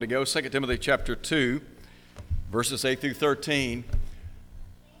To go 2 Timothy chapter 2, verses 8 through 13.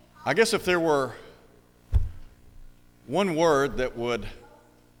 I guess if there were one word that would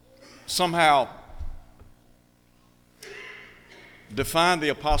somehow define the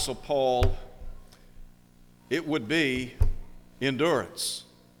Apostle Paul, it would be endurance,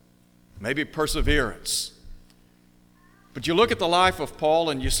 maybe perseverance. But you look at the life of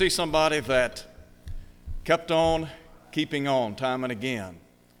Paul and you see somebody that kept on keeping on time and again.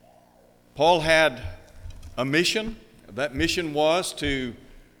 Paul had a mission. That mission was to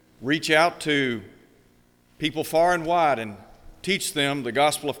reach out to people far and wide and teach them the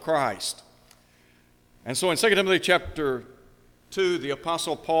gospel of Christ. And so in 2 Timothy chapter 2, the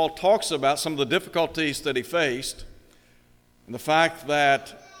Apostle Paul talks about some of the difficulties that he faced and the fact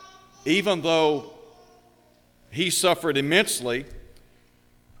that even though he suffered immensely,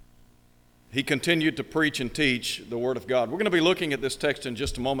 he continued to preach and teach the Word of God. We're going to be looking at this text in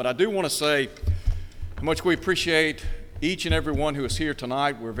just a moment. I do want to say how much we appreciate each and every one who is here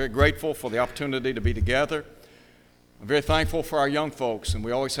tonight. We're very grateful for the opportunity to be together. I'm very thankful for our young folks, and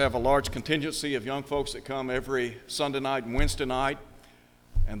we always have a large contingency of young folks that come every Sunday night and Wednesday night,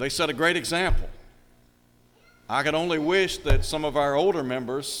 and they set a great example. I could only wish that some of our older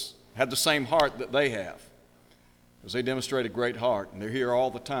members had the same heart that they have, because they demonstrate a great heart, and they're here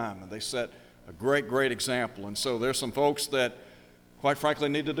all the time, and they set a great example. And so there's some folks that, quite frankly,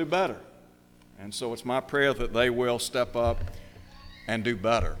 need to do better. And so it's my prayer that they will step up and do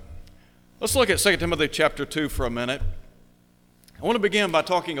better. Let's look at 2 Timothy chapter 2 for a minute. I want to begin by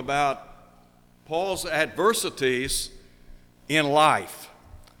talking about Paul's adversities in life.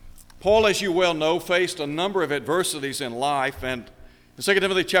 Paul, as you well know, faced a number of adversities in life, and in 2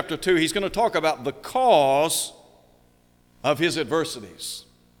 Timothy chapter 2, he's going to talk about the cause of his adversities.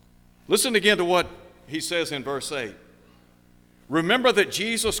 Listen again to what he says in verse 8. Remember that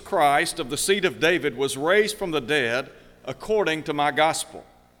Jesus Christ of the seed of David was raised from the dead according to my gospel,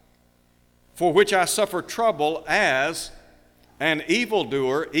 for which I suffer trouble as an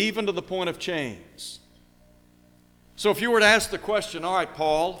evildoer, even to the point of chains. So if you were to ask the question, all right,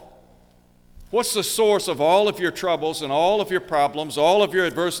 Paul, what's the source of all of your troubles and all of your problems, all of your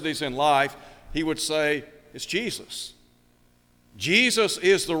adversities in life? He would say, it's Jesus. Jesus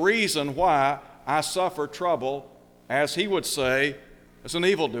is the reason why I suffer trouble, as he would say, as an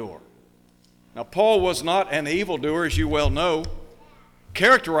evildoer. Now, Paul was not an evildoer, as you well know,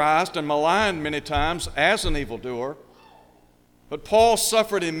 characterized and maligned many times as an evildoer, but Paul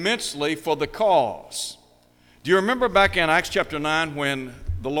suffered immensely for the cause. Do you remember back in Acts chapter 9 when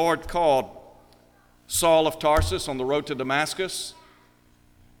the Lord called Saul of Tarsus on the road to Damascus?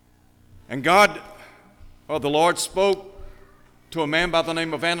 And the Lord spoke to a man by the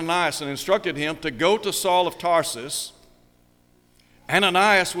name of Ananias and instructed him to go to Saul of Tarsus.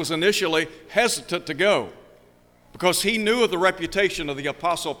 Ananias was initially hesitant to go because he knew of the reputation of the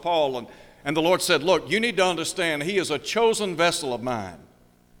Apostle Paul, and the Lord said, look, you need to understand he is a chosen vessel of mine.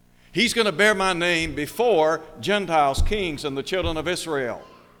 He's going to bear my name before Gentiles, kings, and the children of Israel.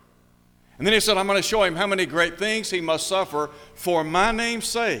 And then he said, I'm going to show him how many great things he must suffer for my name's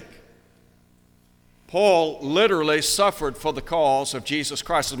sake. Paul literally suffered for the cause of Jesus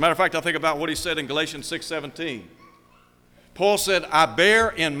Christ. As a matter of fact, I think about what he said in Galatians 6:17. Paul said, I bear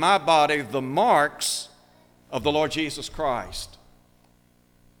in my body the marks of the Lord Jesus Christ.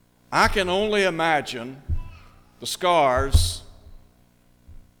 I can only imagine the scars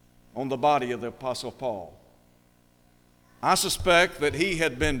on the body of the Apostle Paul. I suspect that he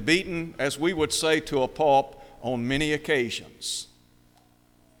had been beaten, as we would say, to a pulp on many occasions.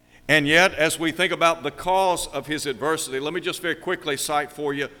 And yet, as we think about the cause of his adversity, let me just very quickly cite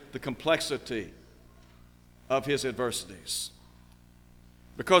for you the complexity of his adversities.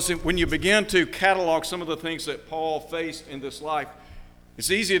 Because when you begin to catalog some of the things that Paul faced in this life,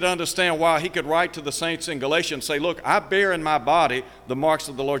 it's easy to understand why he could write to the saints in Galatia and say, look, I bear in my body the marks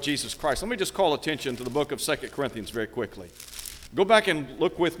of the Lord Jesus Christ. Let me just call attention to the book of 2 Corinthians very quickly. Go back and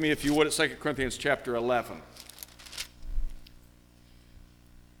look with me, if you would, at 2 Corinthians chapter 11.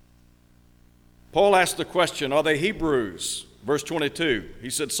 Paul asked the question, are they Hebrews? Verse 22, he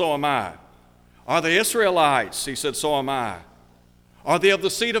said, so am I. Are they Israelites? He said, so am I. Are they of the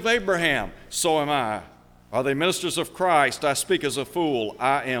seed of Abraham? So am I. Are they ministers of Christ? I speak as a fool,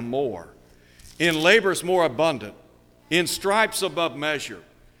 I am more. In labors more abundant, in stripes above measure,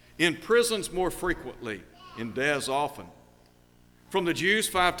 in prisons more frequently, in deaths often. From the Jews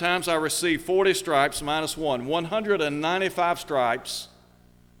 5 times I received 40 stripes minus 1, 195 stripes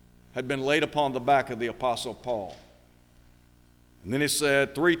had been laid upon the back of the Apostle Paul. And then he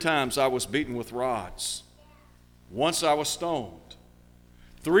said, 3 times I was beaten with rods. Once I was stoned.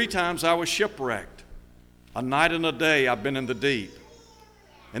 3 times I was shipwrecked. A night and a day I've been in the deep.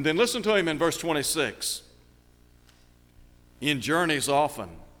 And then listen to him in verse 26. In journeys often,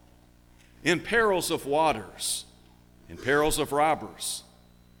 in perils of waters, in perils of robbers,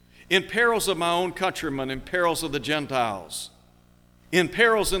 in perils of my own countrymen, in perils of the Gentiles, in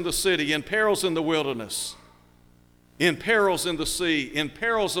perils in the city, in perils in the wilderness, in perils in the sea, in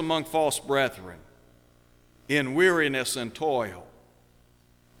perils among false brethren, in weariness and toil,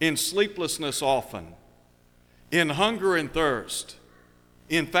 in sleeplessness often, in hunger and thirst,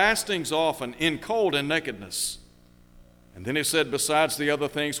 in fastings often, in cold and nakedness. And then he said, besides the other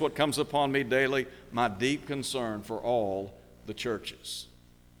things, what comes upon me daily, my deep concern for all the churches.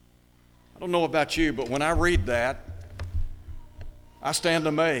 I don't know about you, but when I read that, I stand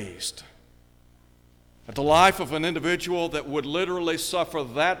amazed at the life of an individual that would literally suffer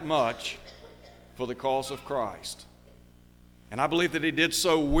that much for the cause of Christ. And I believe that he did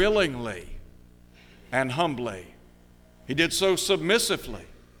so willingly and humbly. He did so submissively.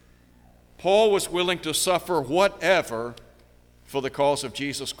 Paul was willing to suffer whatever for the cause of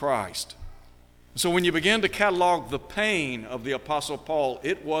Jesus Christ. So when you begin to catalog the pain of the Apostle Paul,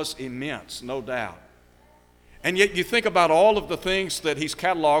 it was immense, no doubt. And yet you think about all of the things that he's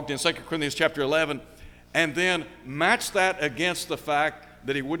cataloged in 2 Corinthians chapter 11, and then match that against the fact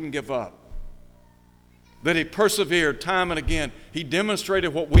that he wouldn't give up, that he persevered time and again. He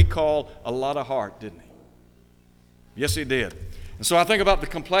demonstrated what we call a lot of heart, didn't he? Yes, he did. And so I think about the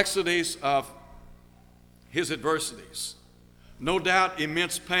complexities of his adversities. No doubt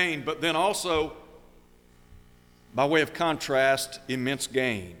immense pain, but then also, by way of contrast, immense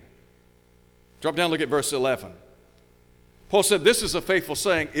gain. Drop down and look at verse 11. Paul said, this is a faithful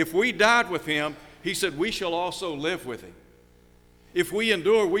saying. If we died with him, he said, we shall also live with him. If we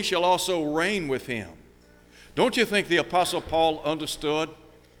endure, we shall also reign with him. Don't you think the Apostle Paul understood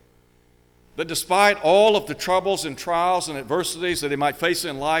that despite all of the troubles and trials and adversities that he might face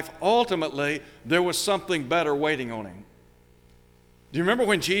in life, ultimately there was something better waiting on him? Do you remember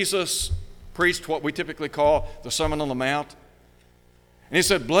when Jesus preached what we typically call the Sermon on the Mount? And he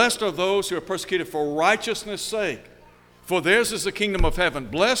said, blessed are those who are persecuted for righteousness' sake, for theirs is the kingdom of heaven.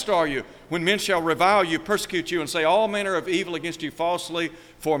 Blessed are you when men shall revile you, persecute you, and say all manner of evil against you falsely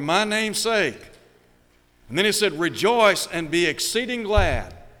for my name's sake. And then he said, rejoice and be exceeding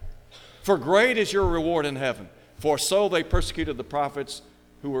glad, for great is your reward in heaven. For so they persecuted the prophets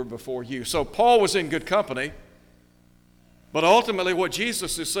who were before you. So Paul was in good company. But ultimately what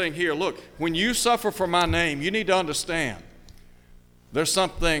Jesus is saying here, look, when you suffer for my name, you need to understand there's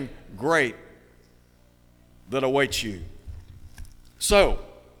something great that awaits you. So,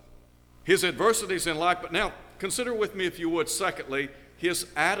 his adversities in life, but now consider with me, if you would, secondly, his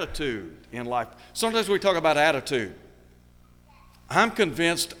attitude in life. Sometimes we talk about attitude. I'm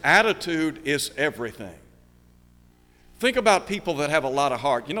convinced attitude is everything. Think about people that have a lot of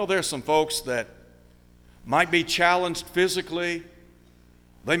heart. You know, there's some folks that might be challenged physically.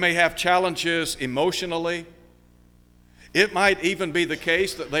 They may have challenges emotionally. It might even be the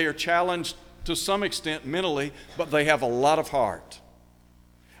case that they are challenged to some extent mentally, but they have a lot of heart.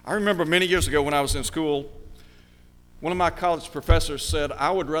 I remember many years ago when I was in school, one of my college professors said, I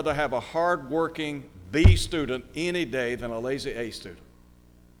would rather have a hard-working B student any day than a lazy A student.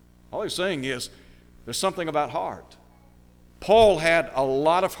 All he's saying is there's something about heart. Paul had a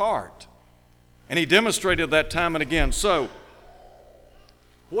lot of heart. And he demonstrated that time and again. So,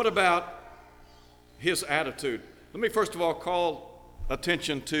 what about his attitude? Let me first of all call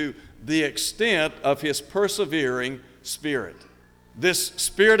attention to the extent of his persevering spirit. This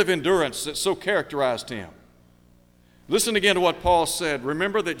spirit of endurance that so characterized him. Listen again to what Paul said.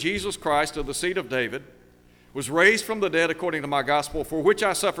 Remember that Jesus Christ of the seed of David was raised from the dead according to my gospel, for which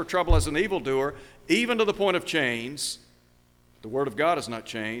I suffer trouble as an evildoer, even to the point of chains. The word of God is not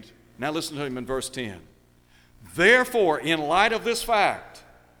changed. Now listen to him in verse 10. Therefore, in light of this fact,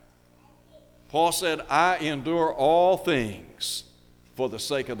 Paul said, I endure all things for the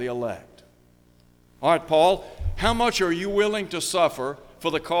sake of the elect. All right, Paul, how much are you willing to suffer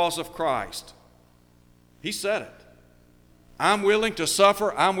for the cause of Christ? He said it. I'm willing to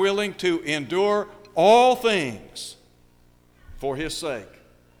suffer. I'm willing to endure all things for his sake.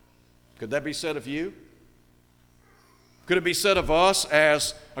 Could that be said of you? Could it be said of us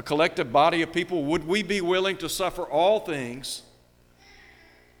as a collective body of people? Would we be willing to suffer all things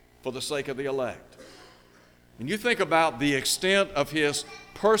for the sake of the elect? And you think about the extent of his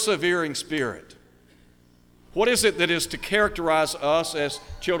persevering spirit. What is it that is to characterize us as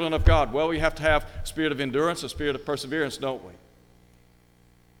children of God? Well, we have to have a spirit of endurance, a spirit of perseverance, don't we?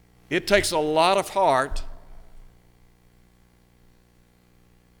 It takes a lot of heart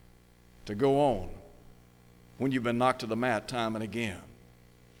to go on when you've been knocked to the mat time and again.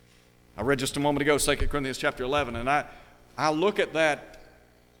 I read just a moment ago 2 Corinthians chapter 11, and I look at that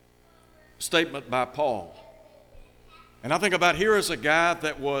statement by Paul, and I think about here is a guy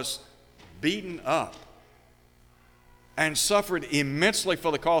that was beaten up and suffered immensely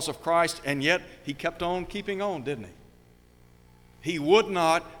for the cause of Christ, and yet he kept on keeping on, didn't he? He would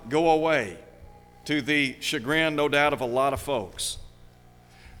not go away, to the chagrin, no doubt, of a lot of folks.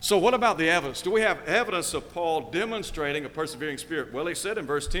 So what about the evidence? Do we have evidence of Paul demonstrating a persevering spirit? Well, he said in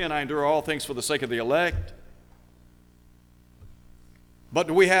verse 10, I endure all things for the sake of the elect. But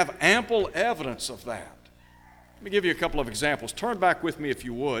do we have ample evidence of that? Let me give you a couple of examples. Turn back with me, if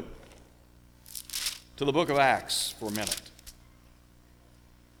you would, to the book of Acts for a minute.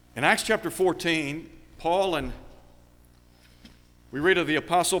 In Acts chapter 14, we read of the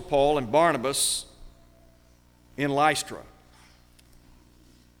Apostle Paul and Barnabas in Lystra.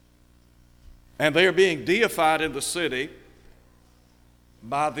 And they are being deified in the city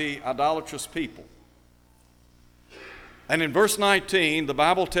by the idolatrous people. And in verse 19, the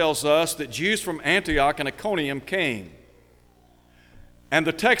Bible tells us that Jews from Antioch and Iconium came. And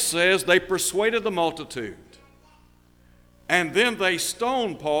the text says they persuaded the multitude. And then they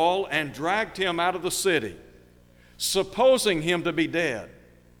stoned Paul and dragged him out of the city, supposing him to be dead.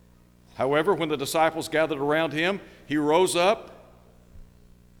 However, when the disciples gathered around him, he rose up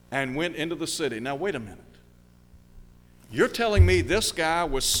and went into the city. Now, wait a minute. You're telling me this guy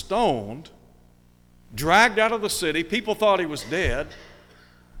was stoned, dragged out of the city, people thought he was dead,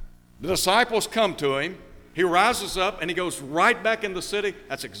 the disciples come to him, he rises up and he goes right back in the city?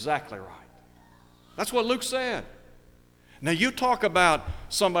 That's exactly right. That's what Luke said. Now, you talk about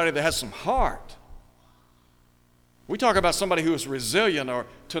somebody that has some heart. We talk about somebody who is resilient or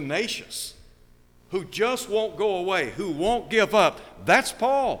tenacious, who just won't go away, who won't give up. That's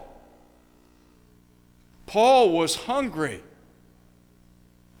Paul. Paul was hungry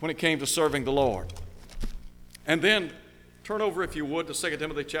when it came to serving the Lord. And then turn over, if you would, to 2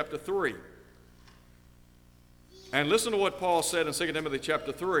 Timothy chapter 3. And listen to what Paul said in 2 Timothy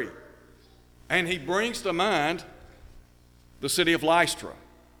chapter 3. And he brings to mind the city of Lystra.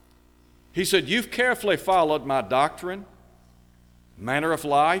 He said, you've carefully followed my doctrine, manner of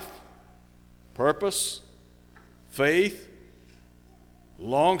life, purpose, faith,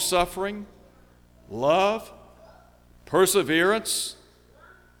 long-suffering, love, perseverance.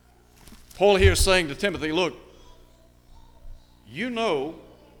 Paul here is saying to Timothy, look, you know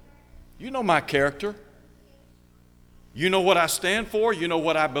my character. You know what I stand for. You know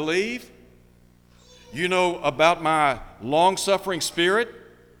what I believe. You know about my long-suffering spirit.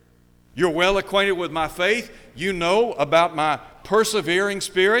 You're well acquainted with my faith. You know about my persevering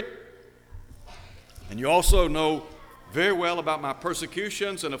spirit. And you also know very well about my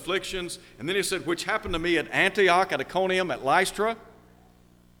persecutions and afflictions. And then he said, which happened to me at Antioch, at Iconium, at Lystra.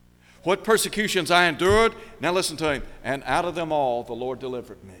 What persecutions I endured. Now listen to him. And out of them all the Lord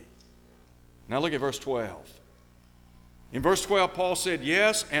delivered me. Now look at verse 12. In verse 12, Paul said,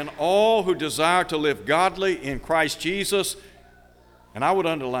 yes, and all who desire to live godly in Christ Jesus, and I would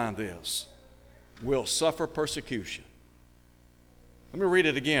underline this, will suffer persecution. Let me read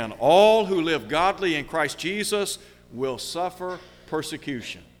it again. All who live godly in Christ Jesus will suffer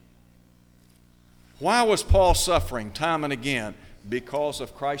persecution. Why was Paul suffering time and again? Because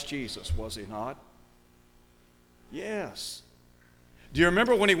of Christ Jesus, was he not? Yes. Do you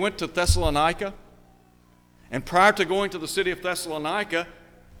remember when he went to Thessalonica? And prior to going to the city of Thessalonica,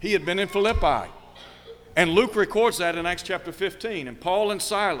 he had been in Philippi. And Luke records that in Acts chapter 15. And Paul and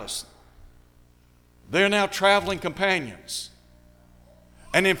Silas, they're now traveling companions.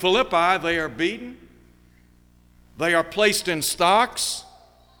 And in Philippi, they are beaten. They are placed in stocks.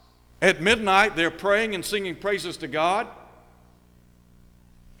 At midnight, they're praying and singing praises to God.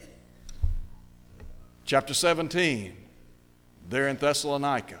 Chapter 17, they're in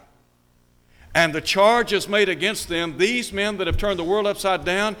Thessalonica. And the charge is made against them. These men that have turned the world upside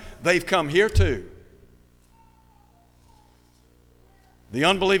down, they've come here too. The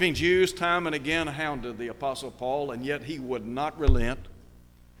unbelieving Jews time and again hounded the Apostle Paul, and yet he would not relent.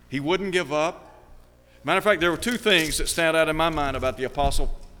 He wouldn't give up. Matter of fact, there were two things that stand out in my mind about the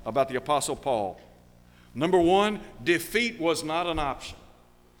Apostle Paul. Number one, defeat was not an option.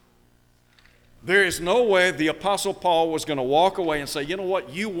 There is no way the Apostle Paul was going to walk away and say, you know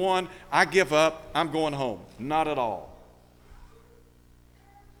what, you won, I give up, I'm going home. Not at all.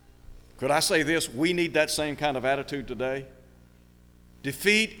 Could I say this? We need that same kind of attitude today.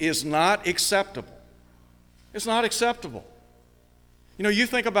 Defeat is not acceptable. It's not acceptable. You know, you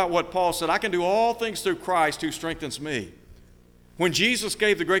think about what Paul said, I can do all things through Christ who strengthens me. When Jesus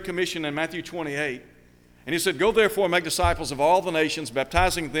gave the Great Commission in Matthew 28, and he said, "Go therefore and make disciples of all the nations,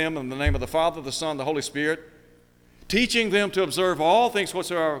 baptizing them in the name of the Father, the Son, and the Holy Spirit, teaching them to observe all things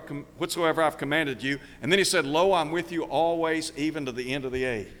whatsoever I've commanded you." And then he said, "Lo, I'm with you always, even to the end of the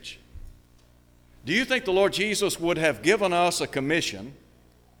age." Do you think the Lord Jesus would have given us a commission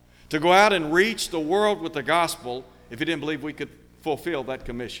to go out and reach the world with the gospel if he didn't believe we could fulfill that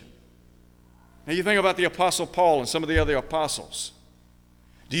commission? Now you think about the Apostle Paul and some of the other apostles.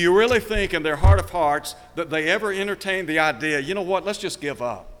 Do you really think in their heart of hearts that they ever entertained the idea, you know what, let's just give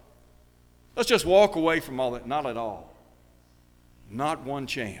up. Let's just walk away from all that? Not at all. Not one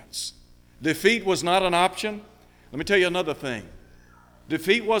chance. Defeat was not an option. Let me tell you another thing.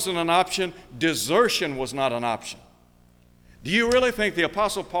 Defeat wasn't an option. Desertion was not an option. Do you really think the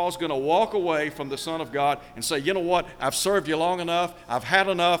Apostle Paul's going to walk away from the Son of God and say, you know what, I've served you long enough, I've had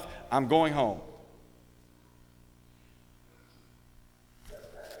enough, I'm going home?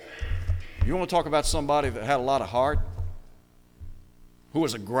 You want to talk about somebody that had a lot of heart? Who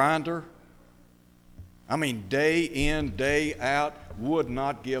was a grinder? I mean, day in, day out, would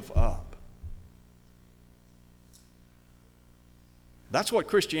not give up. That's what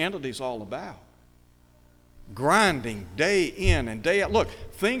Christianity is all about. Grinding day in and day out. Look,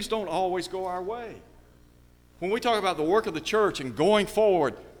 things don't always go our way. When we talk about the work of the church and going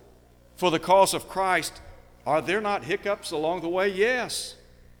forward for the cause of Christ, are there not hiccups along the way? Yes.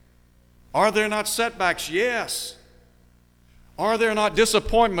 Are there not setbacks? Yes. Are there not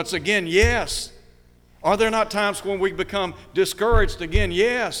disappointments again? Yes. Are there not times when we become discouraged again?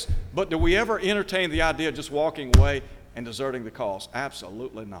 Yes. But do we ever entertain the idea of just walking away and deserting the cause?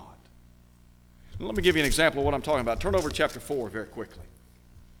 Absolutely not. Let me give you an example of what I'm talking about. Turn over to chapter 4 very quickly.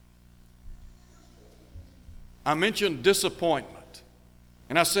 I mentioned disappointment.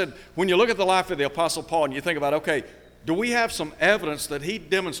 And I said, when you look at the life of the Apostle Paul and you think about, okay, do we have some evidence that he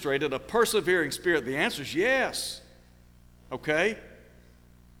demonstrated a persevering spirit? The answer is yes. Okay?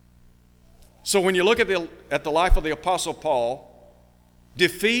 So when you look at the life of the Apostle Paul,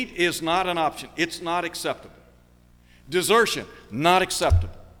 defeat is not an option. It's not acceptable. Desertion, not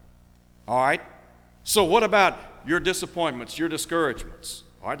acceptable. All right? So what about your disappointments, your discouragements?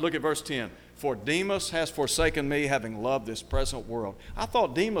 All right, look at verse 10. "For Demas has forsaken me, having loved this present world." I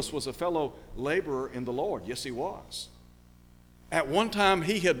thought Demas was a fellow laborer in the Lord. Yes, he was. At one time,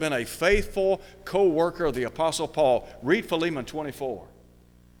 he had been a faithful co-worker of the Apostle Paul. Read Philemon 24.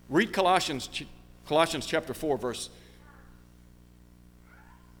 Read Colossians chapter 4,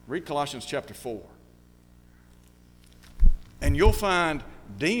 Read Colossians chapter 4. And you'll find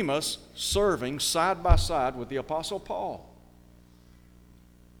Demas serving side by side with the Apostle Paul.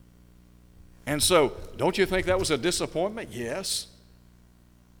 And so, don't you think that was a disappointment? Yes.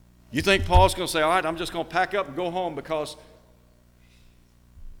 You think Paul's going to say, all right, I'm just going to pack up and go home because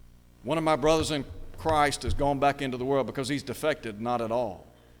one of my brothers in Christ has gone back into the world because he's defected? Not at all.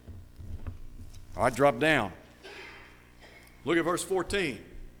 All right, drop down. Look at verse 14.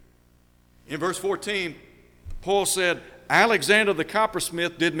 In verse 14, Paul said, "Alexander the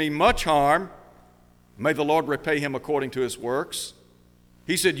coppersmith did me much harm. May the Lord repay him according to his works."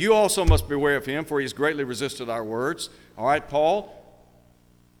 He said, "You also must beware of him, for he has greatly resisted our words." All right, Paul,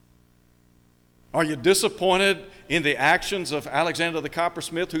 are you disappointed in the actions of Alexander the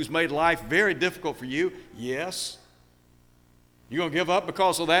coppersmith, who's made life very difficult for you? Yes. You going to give up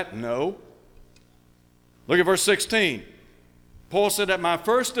because of that? No. Look at verse 16. Paul said, "At my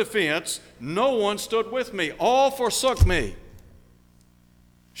first defense, no one stood with me. All forsook me."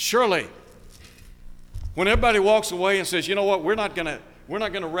 Surely, when everybody walks away and says, you know what, we're not going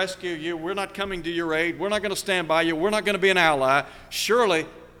to rescue you, we're not coming to your aid, we're not going to stand by you, we're not going to be an ally, surely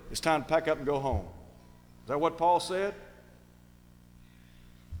it's time to pack up and go home. Is that what Paul said?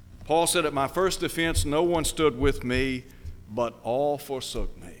 Paul said, "At my first defense, no one stood with me, but all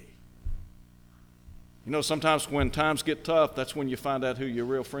forsook me." You know, sometimes when times get tough, that's when you find out who your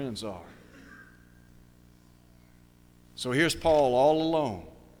real friends are. So here's Paul all alone.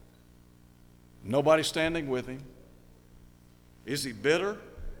 Nobody standing with him. Is he bitter?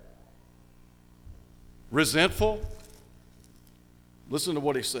 Resentful? Listen to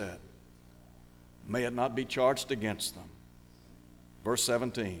what he said. "May it not be charged against them." Verse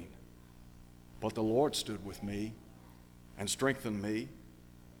 17. "But the Lord stood with me and strengthened me,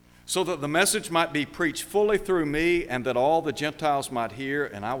 so that the message might be preached fully through me, and that all the Gentiles might hear,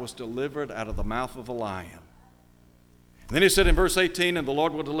 and I was delivered out of the mouth of the lion." And then he said in verse 18, "And the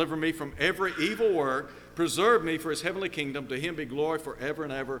Lord will deliver me from every evil work, preserve me for his heavenly kingdom. To him be glory forever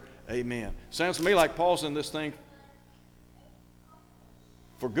and ever. Amen." Sounds to me like Paul's in this thing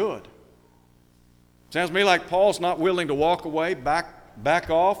for good. Sounds to me like Paul's not willing to walk away, back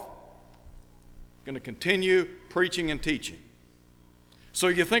off, going to continue preaching and teaching. So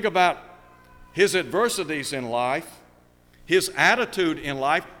you think about his adversities in life, his attitude in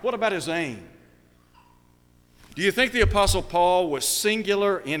life. What about his aim? Do you think the Apostle Paul was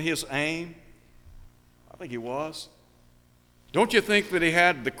singular in his aim? I think he was. Don't you think that he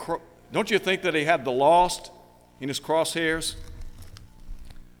had the lost in his crosshairs?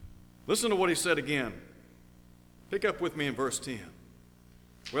 Listen to what he said again. Pick up with me in verse 10.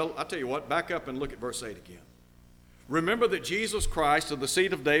 Well, I'll tell you what, back up and look at verse 8 again. Remember that Jesus Christ of the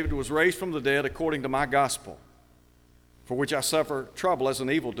seed of David was raised from the dead according to my gospel, for which I suffer trouble as an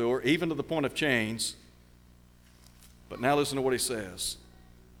evildoer, even to the point of chains. But now listen to what he says.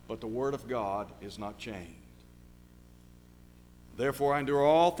 But the word of God is not chained. Therefore I endure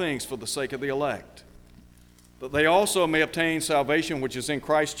all things for the sake of the elect, that they also may obtain salvation which is in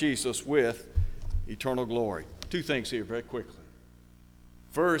Christ Jesus with eternal glory. Two things here very quickly.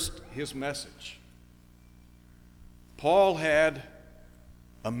 First, his message. Paul had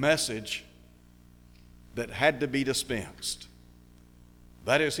a message that had to be dispensed.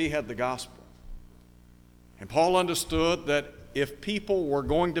 That is, he had the gospel. And Paul understood that if people were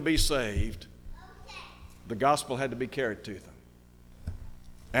going to be saved, the gospel had to be carried to them.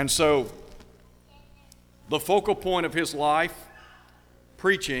 And so, the focal point of his life,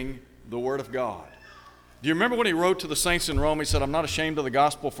 preaching the Word of God. Do you remember when he wrote to the saints in Rome, he said, I'm not ashamed of the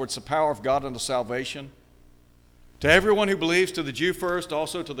gospel, for it's the power of God unto salvation. To everyone who believes, to the Jew first,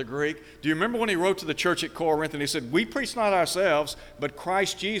 also to the Greek. Do you remember when he wrote to the church at Corinth and he said, we preach not ourselves, but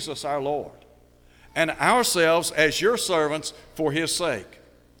Christ Jesus our Lord, and ourselves as your servants for his sake.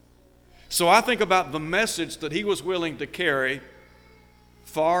 So I think about the message that he was willing to carry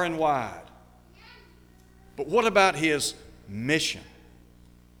far and wide. But what about his mission?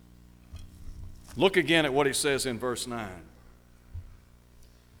 Look again at what he says in verse 9.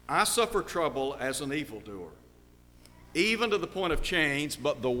 I suffer trouble as an evildoer, even to the point of chains,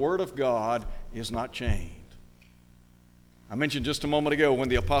 but the word of God is not chained. I mentioned just a moment ago when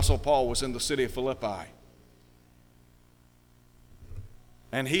the Apostle Paul was in the city of Philippi.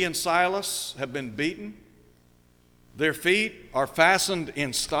 And he and Silas have been beaten. Their feet are fastened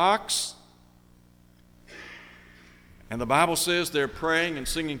in stocks. And the Bible says they're praying and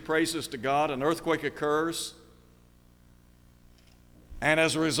singing praises to God. An earthquake occurs. And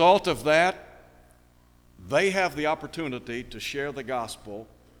as a result of that, they have the opportunity to share the gospel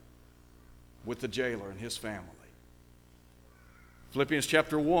with the jailer and his family. Philippians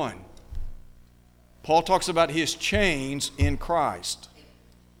chapter 1. Paul talks about his chains in Christ.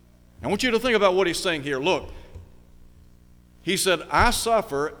 I want you to think about what he's saying here. Look, he said, I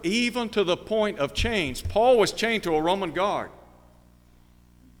suffer even to the point of chains. Paul was chained to a Roman guard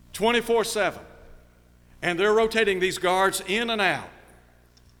 24/7. And they're rotating these guards in and out.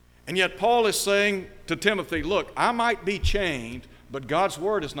 And yet Paul is saying to Timothy, look, I might be chained, but God's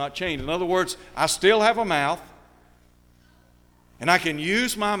word is not chained. In other words, I still have a mouth, and I can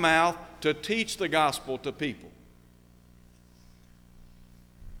use my mouth to teach the gospel to people.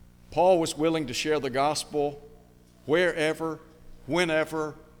 Paul was willing to share the gospel wherever,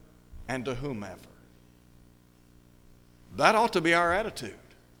 whenever, and to whomever. That ought to be our attitude.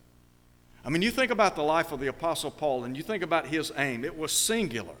 I mean, you think about the life of the Apostle Paul, and you think about his aim. It was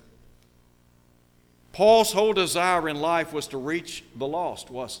singular. Paul's whole desire in life was to reach the lost,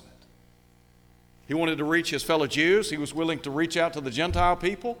 wasn't it? He wanted to reach his fellow Jews. He was willing to reach out to the Gentile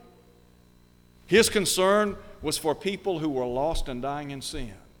people. His concern was for people who were lost and dying in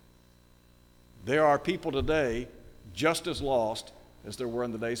sin. There are people today just as lost as there were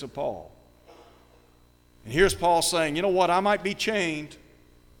in the days of Paul. And here's Paul saying, you know what, I might be chained,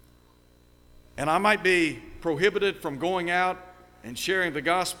 and I might be prohibited from going out and sharing the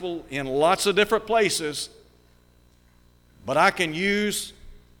gospel in lots of different places, but I can use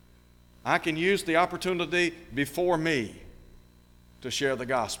the opportunity before me to share the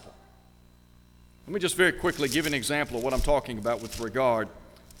gospel. Let me just very quickly give an example of what I'm talking about with regard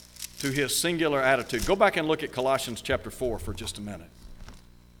to his singular attitude. Go back and look at Colossians chapter 4 for just a minute.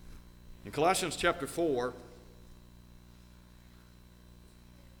 In Colossians chapter 4,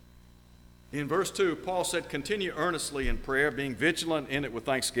 in verse 2, Paul said, continue earnestly in prayer, being vigilant in it with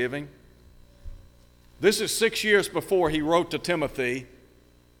thanksgiving. This is 6 years before he wrote to Timothy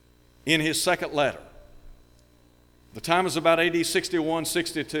in his second letter. The time is about AD 61,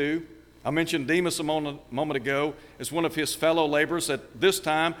 62. I mentioned Demas a moment ago as one of his fellow laborers. At this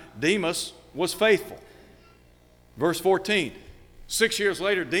time, Demas was faithful. Verse 14, 6 years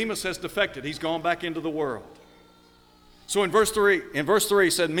later, Demas has defected. He's gone back into the world. So in verse 3, he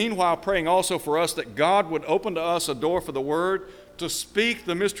said, meanwhile praying also for us that God would open to us a door for the word to speak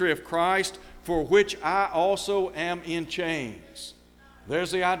the mystery of Christ, for which I also am in chains.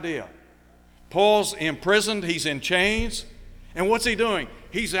 There's the idea. Paul's imprisoned, he's in chains, and what's he doing?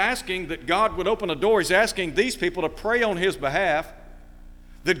 He's asking that God would open a door. He's asking these people to pray on his behalf,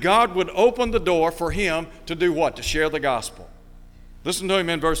 that God would open the door for him to do what? To share the gospel. Listen to him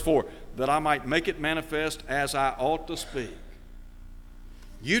in verse 4, that I might make it manifest as I ought to speak.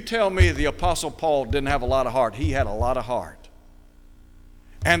 You tell me the Apostle Paul didn't have a lot of heart. He had a lot of heart.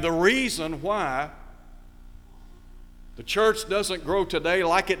 And the reason why the church doesn't grow today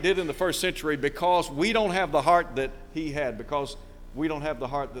like it did in the first century, because we don't have the heart that he had, because we don't have the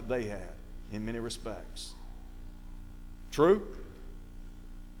heart that they had in many respects. True?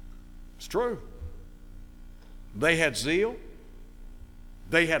 It's true. They had zeal.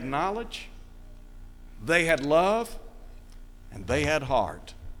 They had knowledge. They had love. And they had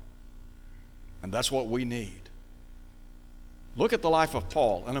heart. And that's what we need. Look at the life of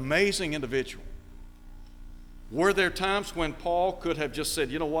Paul, an amazing individual. Were there times when Paul could have just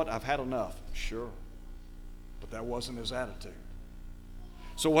said, you know what, I've had enough? Sure. But that wasn't his attitude.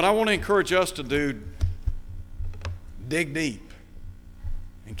 So what I want to encourage us to do, dig deep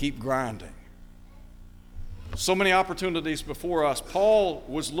and keep grinding. So many opportunities before us. Paul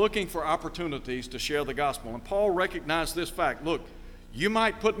was looking for opportunities to share the gospel. And Paul recognized this fact. Look, you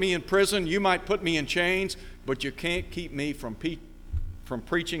might put me in prison, you might put me in chains, but you can't keep me from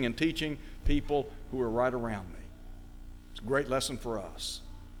preaching and teaching people who are right around me. It's a great lesson for us.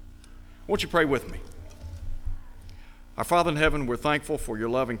 Won't you pray with me? Our Father in heaven, we're thankful for your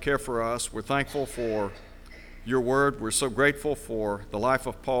love and care for us. We're thankful for your word. We're so grateful for the life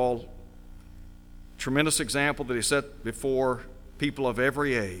of Paul. Tremendous example that he set before people of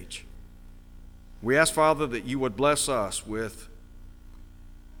every age. We ask, Father, that you would bless us with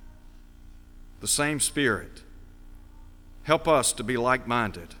the same spirit. Help us to be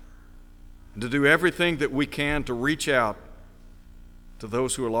like-minded and to do everything that we can to reach out to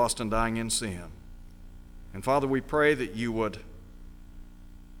those who are lost and dying in sin. And Father, we pray that you would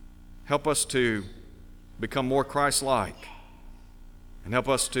help us to become more Christ-like and help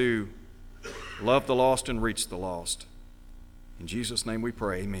us to love the lost and reach the lost. In Jesus' name we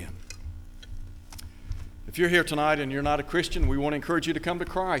pray, amen. If you're here tonight and you're not a Christian, we want to encourage you to come to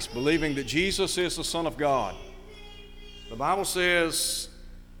Christ, believing that Jesus is the Son of God. The Bible says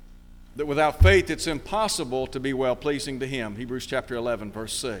that without faith it's impossible to be well-pleasing to Him. Hebrews chapter 11,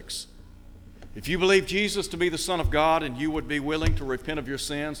 verse 6. If you believe Jesus to be the Son of God and you would be willing to repent of your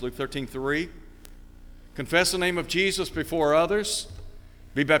sins, Luke 13:3, confess the name of Jesus before others,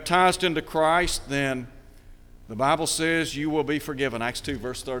 be baptized into Christ, then the Bible says you will be forgiven. Acts 2,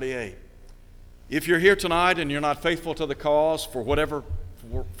 verse 38. If you're here tonight and you're not faithful to the cause for whatever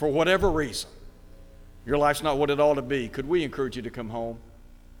reason, your life's not what it ought to be, could we encourage you to come home?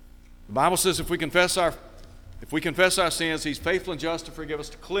 The Bible says if we confess our sins, He's faithful and just to forgive us,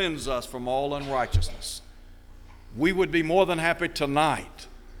 to cleanse us from all unrighteousness. We would be more than happy tonight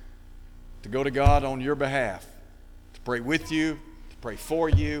to go to God on your behalf, to pray with you, to pray for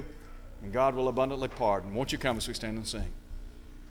you, and God will abundantly pardon. Won't you come as we stand and sing?